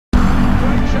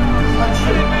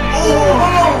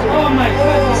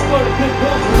good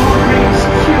goal. Long range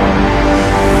kill.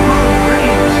 Long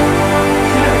range.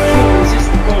 Yeah, kill is just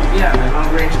the goal. Yeah, man,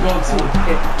 long range goal too.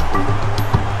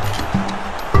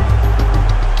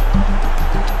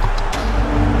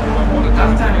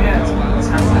 Halftime, yeah. It's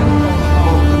halftime.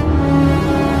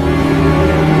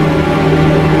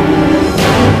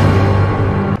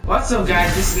 What's up,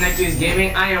 guys? This is Nektoiz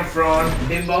Gaming. I am Frone.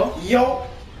 Bimbo. Yo.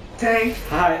 Tank.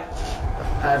 Hi.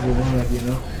 Hi, everyone, like you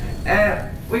know.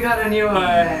 And we got a new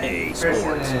person,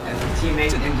 a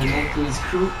teammate in the Nektoiz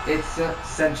crew. It's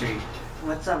Century.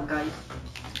 What's up, guys?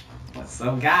 What's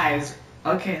up, guys?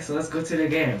 Okay, so let's go to the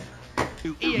game.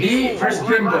 Me versus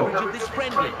Bimbo. Me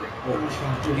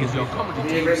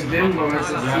versus Bimbo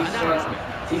versus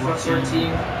FIFA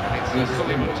 14.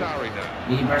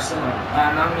 Me Barcelona.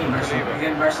 Not me Barcelona.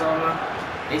 Again Barcelona.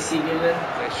 AC Milan.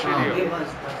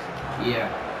 Yeah,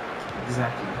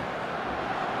 exactly.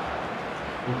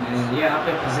 And yeah, I'll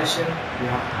play position.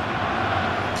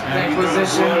 Play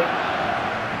position.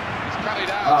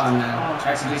 Oh no,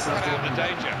 try to do something.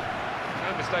 No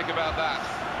mistake about that.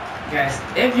 Guys,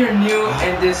 if you're new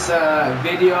in this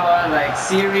video like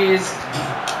series,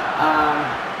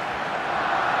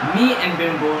 me and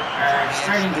Bimbo are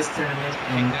starting this tournament,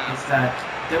 and it's that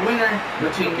the winner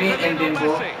between me and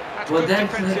Bimbo will then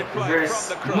play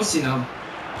versus Musinov,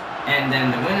 and then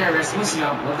the winner versus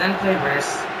Musinov will then play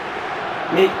versus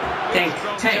me, Tank.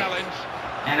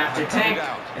 And after Tank,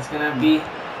 it's gonna be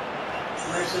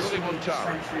Versus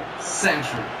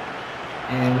Century.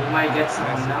 And we might get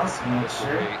someone else, I'm not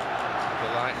sure.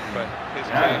 But his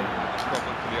game is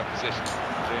problem for the opposition.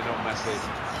 They're not Messi.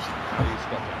 How do you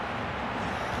stop it?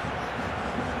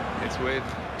 It's with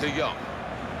De Jong.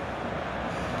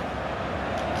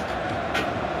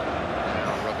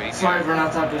 Sorry for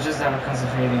not talking, just that we're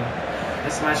concentrating.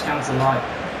 This match counts a lot.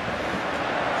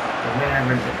 The winner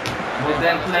will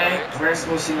then play versus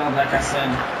Musinov, like I said.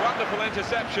 Wonderful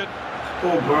interception.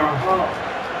 Oh, bro.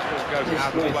 Goes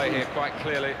out of play here quite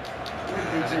clearly.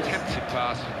 An attempted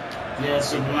pass. Yeah,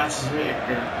 so the match is really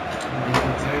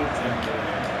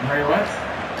very what?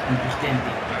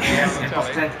 Importante. Yes,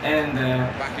 important, and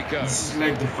this is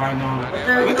like the final.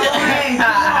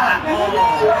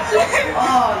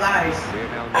 Oh, nice.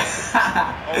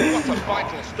 Oh, what a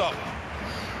vital stop.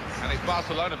 And it's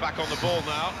Barcelona back on the ball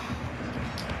now.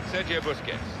 Sergio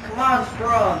Busquets. Come on,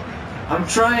 Frone. I'm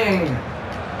trying.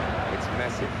 It's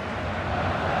Messi.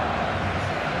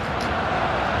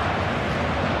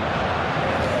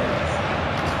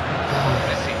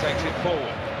 Messi takes it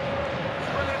forward.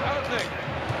 Brilliant opening.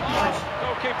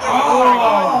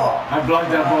 Oh! I blocked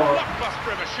that ball.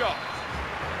 Blockbuster of a shot.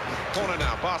 Corner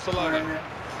now, Barcelona.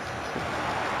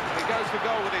 He goes for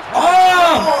goal with his... Oh!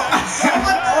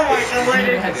 Oh my god, what are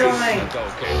you doing?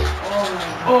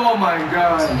 Oh my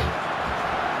god.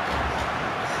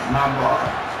 My ball.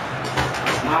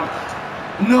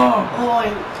 No! Oh,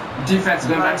 Defense,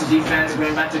 going back to defense,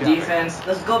 going back to defense.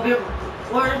 let's go, Bimbo.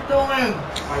 What are you doing?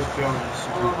 I feel this.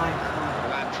 Oh my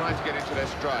god. And trying to get into their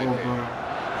stride Oh, here.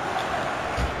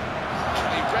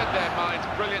 He read their minds,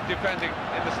 brilliant defending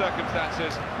in the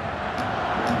circumstances.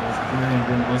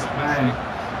 Bimbo's playing.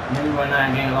 Bimbo and I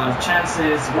are getting a lot of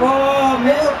chances. Oh,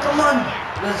 Bimbo, come on.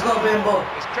 Let's go, Bimbo.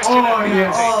 It's Christian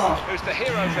yes. who's the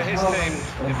hero for his team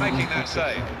in making that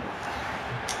save.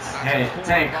 Hey,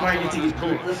 Tank, who are you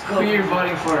who are you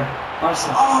voting for?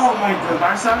 Barca. Oh my For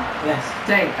Barca? Yes.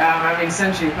 Tank, I mean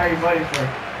Century, who are you voting for?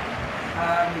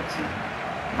 Me too.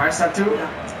 Barca too? Yeah.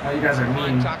 Oh, you guys are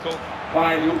mean. Tackle.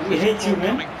 Why, we hate you,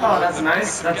 man. Oh, that's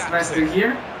nice. That's nice to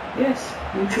hear. Yes.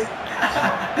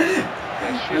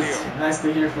 That's nice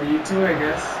to hear for you too, I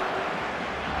guess.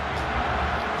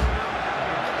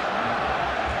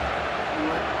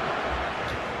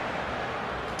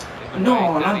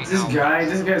 No, not this guy.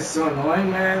 This guy's so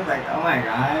annoying, man. Like, oh my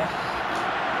god.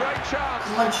 Great chance.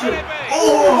 Come on, shoot.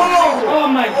 Oh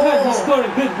my god, he scored a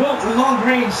good goal. Long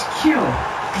range kill.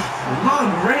 Long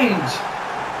range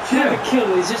kill. The kill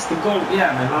is just the goal.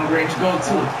 Yeah, man, long range goal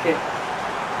too. Okay.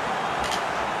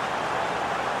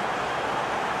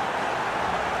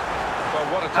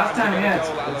 Halftime, yeah,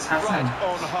 it's halftime.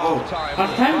 Oh,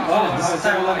 Halftime? Oh,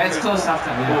 it's close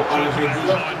halftime, yeah.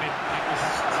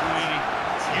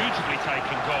 Beautifully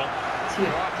taken goal.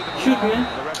 Shoot, man.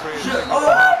 Shoot. Oh,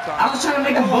 I was trying to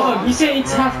make a bug. You said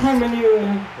it's halftime and you...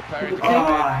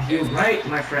 Ah, you're right,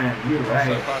 my friend. You're right.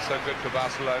 So far, so good for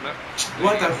Barcelona.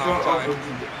 What the fuck?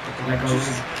 Like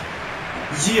always.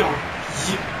 Yeah.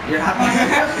 You're happy?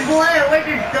 Just play. What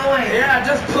you doing? Yeah,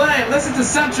 just play. Listen to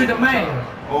Century the man.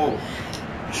 Oh.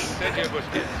 Sergio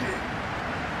Busquets.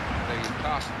 The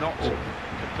pass not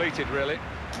completed, really.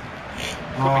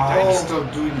 Oh,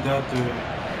 stop doing that.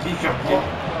 Well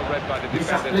read by the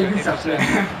defender to intercept.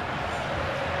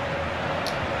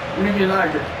 Maybe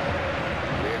like it.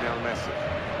 Lionel Messi.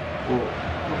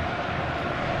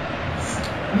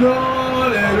 No,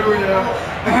 hallelujah.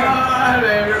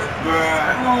 Hallelujah.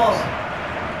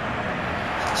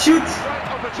 Shoot! Great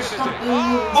opportunity.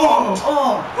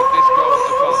 Oh! This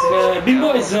goal advantage. Bimbo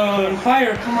is on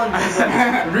fire. Come on,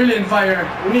 Bimbo. Really on fire.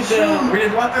 We need We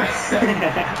need water.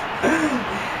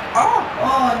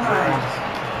 Oh, nice.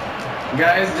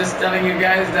 Guys, just telling you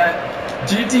guys that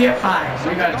GTA 5.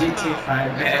 We got GTA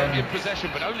 5, It's only in man. possession,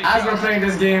 but only As we're just. playing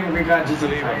this game, we got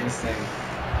GTA 5. Just saying.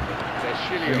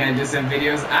 We're gonna do some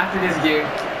videos after this game.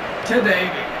 Today.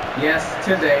 Yes,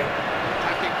 today.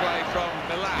 Attacking play from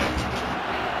Milan.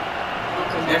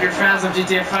 If you're fans of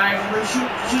GTA 5,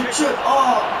 Shoot!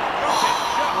 Oh!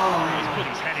 He's put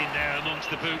his head in there amongst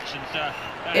the boots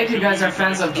and if you guys are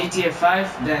fans of GTA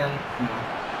 5, then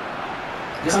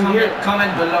just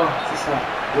comment below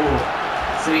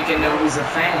so you can know who's a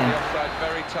fan. Offside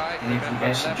very tight. And if you Remember,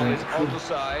 guys should level join is the crew. on the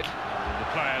side. the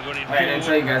player running Right, I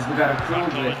tell you guys, we got a crew,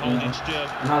 back but line holding still.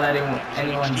 not letting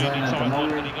anyone join Extremely at the tight one, and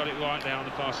moment. he got it right there on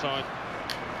the far side.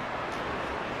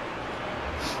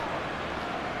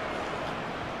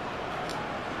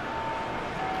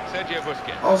 Sergio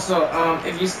Busquets. Also,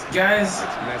 if you guys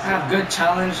have good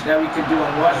challenge that we could do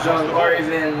on Watch Dogs or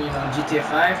even GTA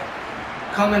 5,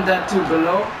 comment that too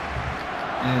below,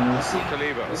 and we'll see.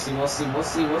 Saliba.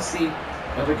 We'll see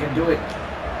if we can do it.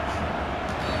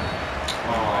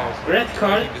 Red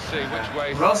card. To see which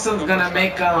way We're also gonna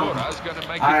make Mora's gonna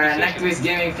make our his decision. Nektoiz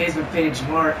Gaming Facebook page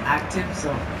more active,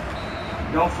 so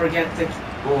don't forget to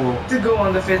go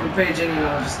on the Facebook page and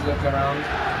just look around.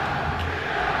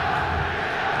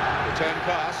 Return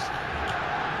pass.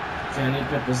 Okay, I need to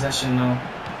put possession now.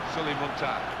 Sully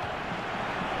Muntar.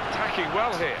 Attacking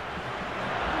well here.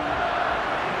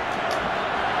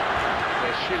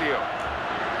 There's Shilio.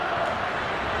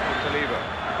 Saliba.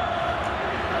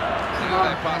 Now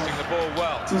they're passing the ball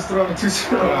well. Too strong. Beating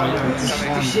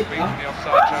the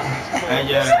offside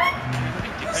champions.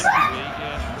 Defensively,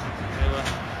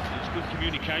 it's good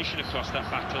communication across that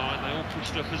back line. They all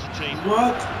pushed up as a team.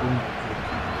 What?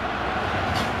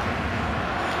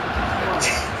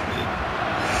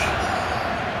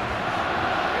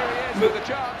 Here he is with a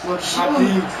chance. What's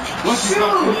happening? What's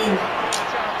happening?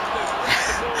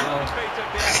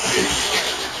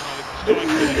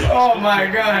 Oh my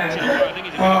god!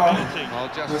 I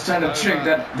was trying to trick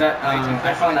that.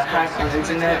 I found a hack on the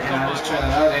internet and I was trying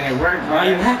it out and it worked. Are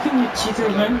you hacking, you cheater,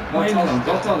 man?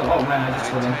 Don't tell them. Oh man, I just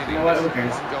told them. You know what? Who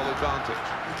cares? Goal advantage.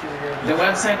 The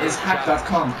website is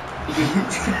hack.com. You can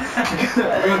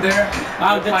go there.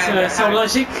 Wow, that's so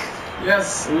logic.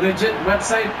 Yes, legit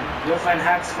website. You'll find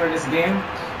hacks for this game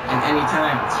at any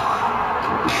time.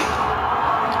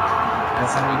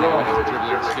 That's how we do it.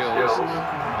 Dribbling skills.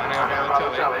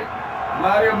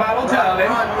 Mario Balotelli.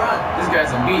 This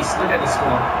guy's a beast. Look at the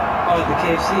score. Oh, the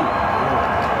KFC.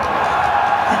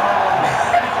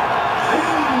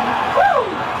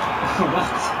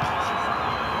 What?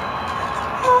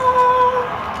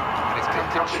 And it's come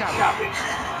to Xavi.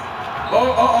 Oh,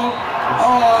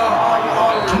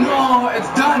 no,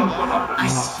 it's done. I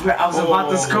swear I was about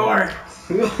to score.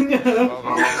 Good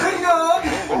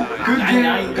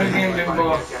game, Bimbo.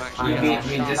 You beat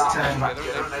me this time.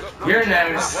 You're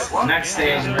next. Next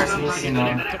stage versus You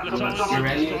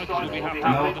ready?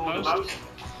 No.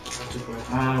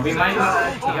 We might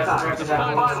not. You have to practice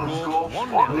that one.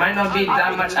 We might not be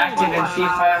that much active in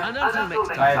FIFA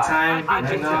by the time.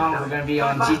 Right now, we're gonna be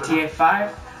on GTA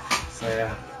 5. So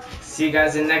yeah. See you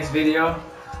guys in the next video.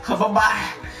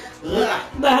 Bye-bye.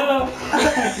 No.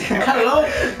 Hello?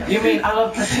 You mean I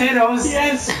love potatoes?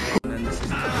 Yes.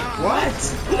 What?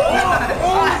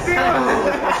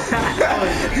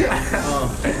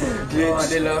 Oh,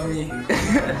 they love me.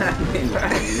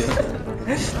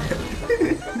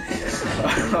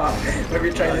 Let me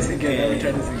try this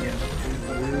again.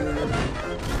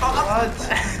 What?